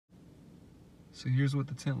So here's what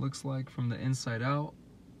the tint looks like from the inside out,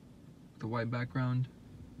 the white background,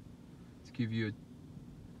 to give you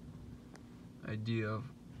an idea of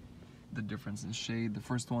the difference in shade. The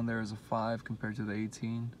first one there is a 5 compared to the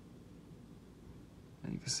 18.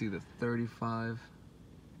 And you can see the 35,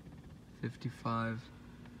 55,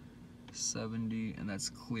 70, and that's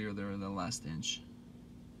clear there in the last inch.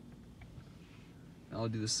 I'll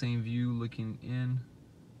do the same view looking in,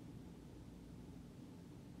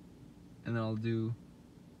 and then I'll do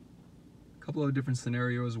a couple of different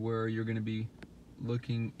scenarios where you're going to be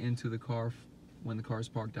looking into the car when the car is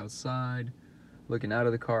parked outside, looking out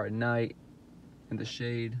of the car at night in the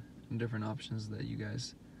shade, and different options that you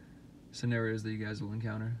guys, scenarios that you guys will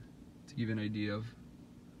encounter to give you an idea of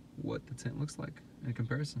what the tint looks like in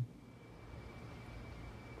comparison.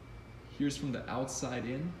 Here's from the outside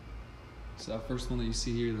in. So that first one that you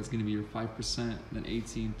see here, that's going to be your 5%, then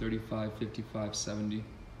 18, 35, 55, 70.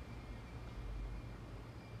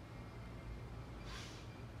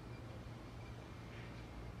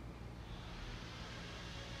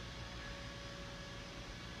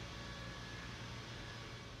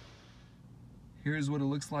 Here's what it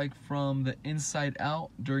looks like from the inside out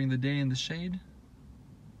during the day in the shade.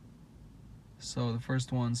 So the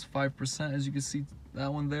first one's 5%, as you can see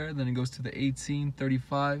that one there, then it goes to the 18,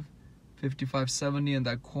 35, 55, 70, and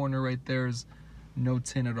that corner right there is no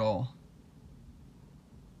tint at all.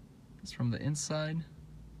 It's from the inside.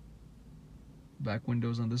 Back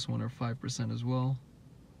windows on this one are 5% as well.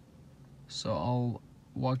 So I'll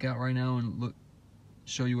walk out right now and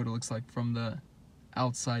show you what it looks like from the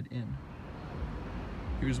outside in.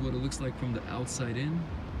 Here's what it looks like from the outside in.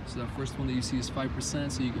 So that first one that you see is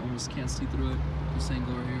 5%, so you almost can't see through it. This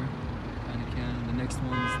angle right here, kind of can. The next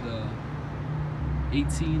one's the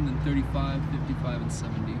 18, then 35, 55, and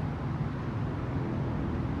 70.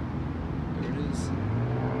 There it is.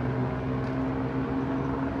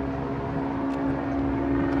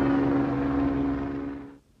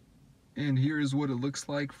 And here is what it looks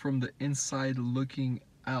like from the inside looking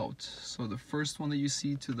out. So the first one that you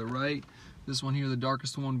see to the right, this one here, the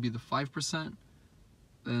darkest one would be the 5%.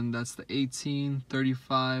 Then that's the 18,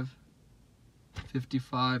 35,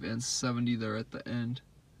 55, and 70 there at the end,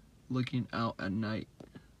 looking out at night.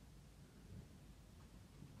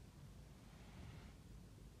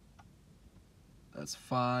 That's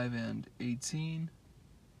 5 and 18.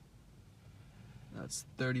 That's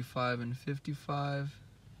 35 and 55,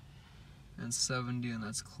 and 70, and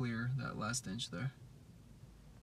that's clear, that last inch there.